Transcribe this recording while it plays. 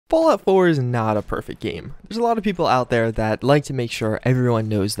Fallout 4 is not a perfect game. There's a lot of people out there that like to make sure everyone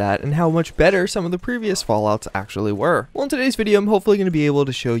knows that and how much better some of the previous Fallouts actually were. Well, in today's video, I'm hopefully going to be able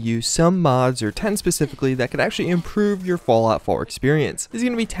to show you some mods, or 10 specifically, that could actually improve your Fallout 4 experience. These are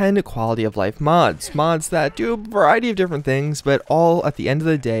going to be 10 quality of life mods. Mods that do a variety of different things, but all at the end of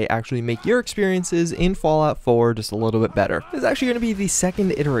the day actually make your experiences in Fallout 4 just a little bit better. This is actually going to be the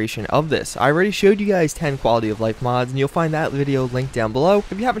second iteration of this. I already showed you guys 10 quality of life mods, and you'll find that video linked down below.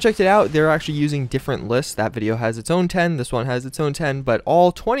 If you haven't checked it out, they're actually using different lists. That video has its own 10, this one has its own 10, but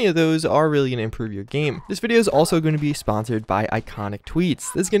all 20 of those are really going to improve your game. This video is also going to be sponsored by Iconic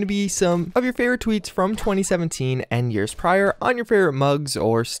Tweets. This is going to be some of your favorite tweets from 2017 and years prior on your favorite mugs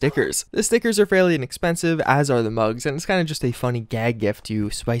or stickers. The stickers are fairly inexpensive, as are the mugs, and it's kind of just a funny gag gift to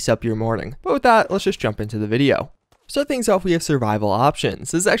spice up your morning. But with that, let's just jump into the video. Start things off, we have survival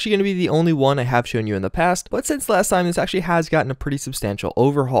options. This is actually going to be the only one I have shown you in the past, but since last time, this actually has gotten a pretty substantial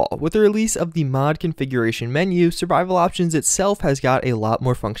overhaul. With the release of the mod configuration menu, survival options itself has got a lot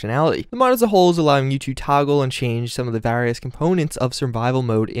more functionality. The mod as a whole is allowing you to toggle and change some of the various components of survival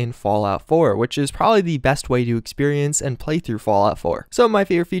mode in Fallout 4, which is probably the best way to experience and play through Fallout 4. Some of my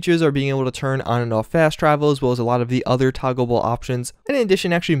favorite features are being able to turn on and off fast travel, as well as a lot of the other toggleable options, and in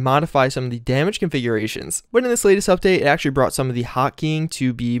addition actually modify some of the damage configurations. But in this latest update, it actually brought some of the hotkeying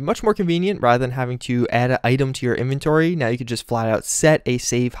to be much more convenient. Rather than having to add an item to your inventory, now you could just flat out set a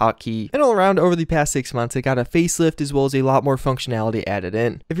save hotkey. And all around, over the past 6 months, it got a facelift as well as a lot more functionality added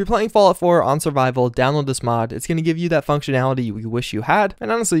in. If you're playing Fallout 4 on survival, download this mod. It's going to give you that functionality you wish you had,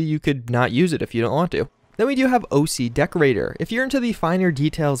 and honestly, you could not use it if you don't want to. Then we do have OCDecorator. If you're into the finer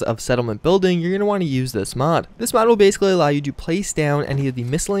details of settlement building, you're going to want to use this mod. This mod will basically allow you to place down any of the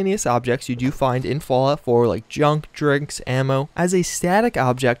miscellaneous objects you do find in Fallout 4, like junk, drinks, ammo, as a static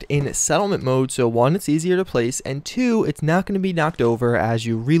object in settlement mode. So one, it's easier to place, and two, it's not going to be knocked over as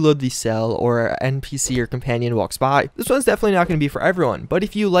you reload the cell or NPC or companion walks by. This one's definitely not going to be for everyone, but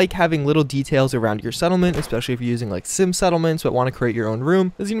if you like having little details around your settlement, especially if you're using like sim settlements but want to create your own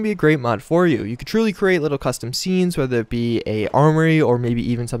room, this is going to be a great mod for you. You could truly create little custom scenes, whether it be a armory or maybe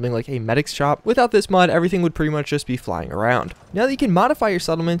even something like a medic's shop. Without this mod, everything would pretty much just be flying around. Now that you can modify your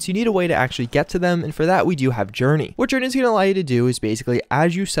settlements, you need a way to actually get to them, and for that we do have Journey. What Journey is going to allow you to do is basically,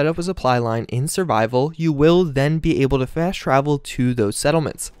 as you set up a supply line in survival, you will then be able to fast travel to those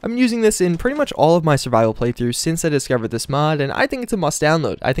settlements. I'm using this in pretty much all of my survival playthroughs since I discovered this mod, and I think it's a must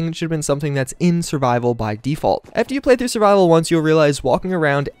download. I think it should have been something that's in survival by default. After you play through survival once, you'll realize walking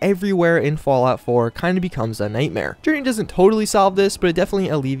around everywhere in Fallout 4 kind of becomes a nightmare. Journey doesn't totally solve this, but it definitely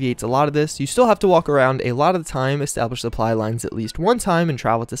alleviates a lot of this. You still have to walk around a lot of the time, establish supply lines at least one time, and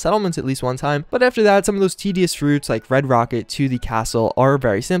travel to settlements at least one time, but after that, some of those tedious routes like Red Rocket to the castle are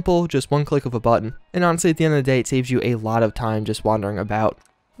very simple, just one click of a button, and honestly at the end of the day it saves you a lot of time just wandering about.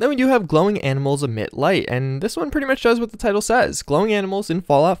 Then we do have glowing animals emit light, and this one pretty much does what the title says. Glowing animals in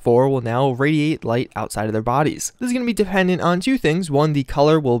Fallout 4 will now radiate light outside of their bodies. This is going to be dependent on two things. One, the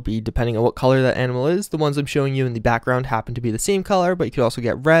color will be depending on what color that animal is. The ones I'm showing you in the background happen to be the same color, but you could also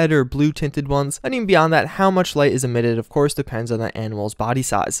get red or blue tinted ones. And even beyond that, how much light is emitted, of course, depends on that animal's body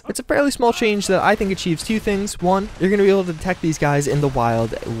size. It's a fairly small change that I think achieves two things. One, you're going to be able to detect these guys in the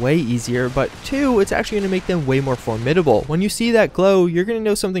wild way easier, but two, it's actually going to make them way more formidable. When you see that glow, you're going to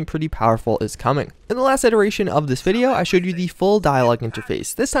know something pretty powerful is coming. In the last iteration of this video, I showed you the full dialogue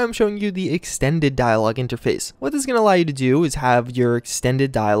interface. This time I'm showing you the extended dialogue interface. What this is going to allow you to do is have your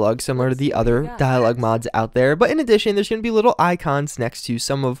extended dialogue similar to the other dialogue mods out there, but in addition, there's going to be little icons next to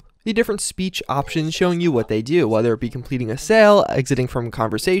some of the different speech options showing you what they do, whether it be completing a sale, exiting from a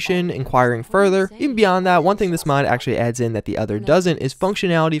conversation, inquiring further. Even beyond that, one thing this mod actually adds in that the other doesn't is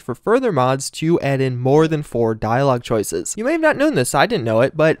functionality for further mods to add in more than 4 dialogue choices. You may have not known this, I didn't know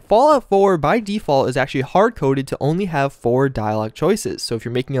it, but Fallout 4 by default is actually hard-coded to only have 4 dialogue choices. So if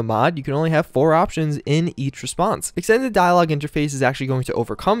you're making a mod, you can only have 4 options in each response. Extended dialogue interface is actually going to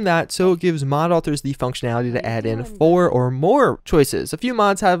overcome that, so it gives mod authors the functionality to add in 4 or more choices. A few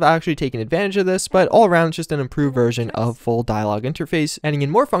mods have actually taken advantage of this, but all around it's just an improved version of full dialogue interface, adding in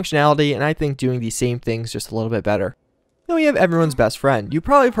more functionality, and I think doing the same things just a little bit better. Then we have everyone's best friend. You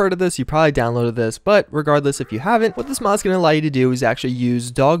probably have heard of this, you probably downloaded this, but regardless if you haven't, what this mod is going to allow you to do is actually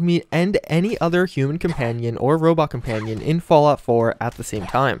use Dogmeat and any other human companion or robot companion in Fallout 4 at the same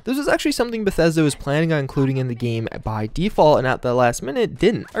time. This was actually something Bethesda was planning on including in the game by default, and at the last minute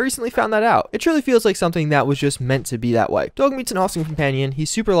didn't. I recently found that out. It truly feels like something that was just meant to be that way. Dogmeat's an awesome companion,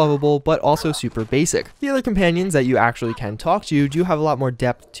 he's super lovable, but also super basic. The other companions that you actually can talk to do have a lot more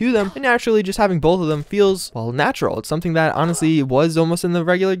depth to them, and naturally just having both of them feels, well, natural. It's something that that honestly was almost in the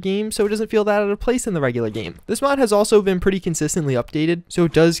regular game, so it doesn't feel that out of place in the regular game. This mod has also been pretty consistently updated, so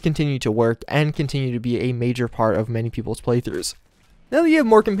it does continue to work and continue to be a major part of many people's playthroughs. Now that you have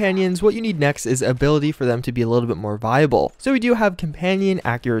more companions, what you need next is ability for them to be a little bit more viable. So we do have Companion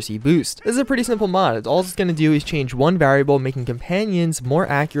Accuracy Boost. This is a pretty simple mod. All it's going to do is change one variable, making companions more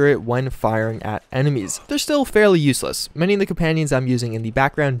accurate when firing at enemies. They're still fairly useless. Many of the companions I'm using in the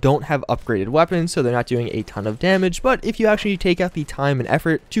background don't have upgraded weapons, so they're not doing a ton of damage, but if you actually take out the time and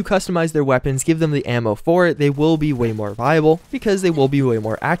effort to customize their weapons, give them the ammo for it, they will be way more viable because they will be way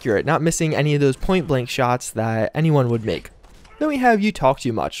more accurate, not missing any of those point blank shots that anyone would make. Then we have You Talk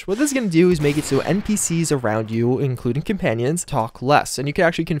Too Much. What this is going to do is make it so NPCs around you, including companions, talk less. And you can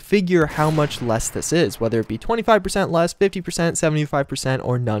actually configure how much less this is, whether it be 25% less, 50%, 75%,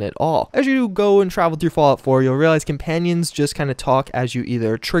 or none at all. As you go and travel through Fallout 4, you'll realize companions just kind of talk as you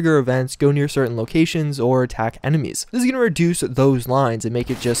either trigger events, go near certain locations, or attack enemies. This is going to reduce those lines and make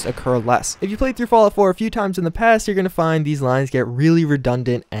it just occur less. If you played through Fallout 4 a few times in the past, you're going to find these lines get really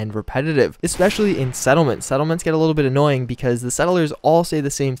redundant and repetitive, especially in settlements. Settlements get a little bit annoying because the settlers all say the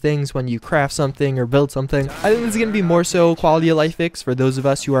same things when you craft something or build something. I think this is going to be more so quality of life fix for those of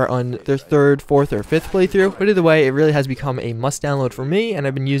us who are on their 3rd, 4th, or 5th playthrough, but either way, it really has become a must download for me, and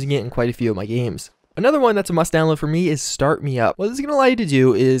I've been using it in quite a few of my games. Another one that's a must download for me is Start Me Up. What this is going to allow you to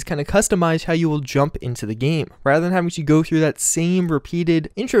do is kind of customize how you will jump into the game. Rather than having to go through that same repeated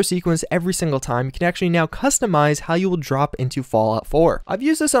intro sequence every single time, you can actually now customize how you will drop into Fallout 4. I've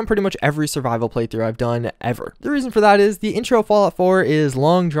used this on pretty much every survival playthrough I've done ever. The reason for that is the intro of Fallout 4 is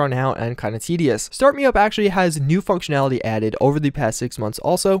long, drawn out, and kind of tedious. Start Me Up actually has new functionality added over the past 6 months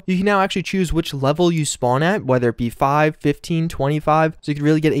also. You can now actually choose which level you spawn at, whether it be 5, 15, 25, so you can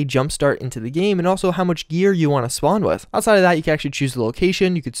really get a jump start into the game, and also how much gear you want to spawn with. Outside of that, you can actually choose the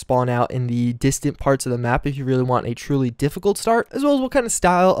location. You could spawn out in the distant parts of the map if you really want a truly difficult start, as well as what kind of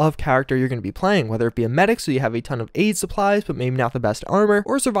style of character you're going to be playing, whether it be a medic so you have a ton of aid supplies but maybe not the best armor,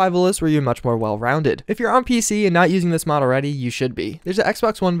 or survivalist where you're much more well-rounded. If you're on PC and not using this mod already, you should be. There's an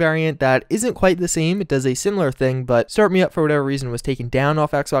Xbox One variant that isn't quite the same. It does a similar thing, but Start Me Up for whatever reason was taken down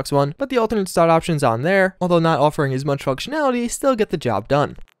off Xbox One, but the alternate start options on there, although not offering as much functionality, still get the job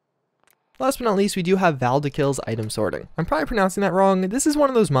done. Last but not least, we do have Valdacil's item sorting. I'm probably pronouncing that wrong. This is one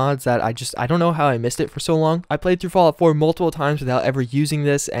of those mods that I don't know how I missed it for so long. I played through Fallout 4 multiple times without ever using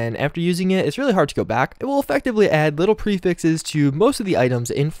this, and after using it, it's really hard to go back. It will effectively add little prefixes to most of the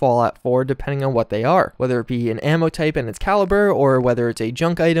items in Fallout 4 depending on what they are, whether it be an ammo type and its caliber, or whether it's a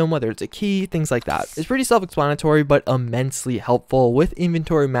junk item, whether it's a key, things like that. It's pretty self-explanatory, but immensely helpful with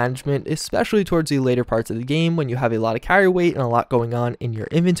inventory management, especially towards the later parts of the game when you have a lot of carry weight and a lot going on in your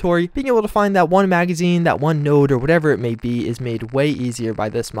inventory. Being able to find that one magazine, that one node, or whatever it may be is made way easier by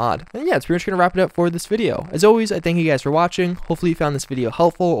this mod. And yeah, it's pretty much going to wrap it up for this video. As always, I thank you guys for watching. Hopefully you found this video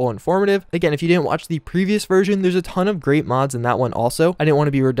helpful or informative. Again, if you didn't watch the previous version, there's a ton of great mods in that one also. I didn't want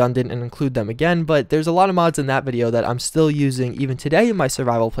to be redundant and include them again, but there's a lot of mods in that video that I'm still using even today in my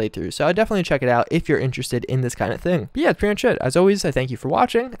survival playthrough, so I definitely check it out if you're interested in this kind of thing. But yeah, that's pretty much it. As always, I thank you for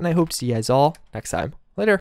watching, and I hope to see you guys all next time.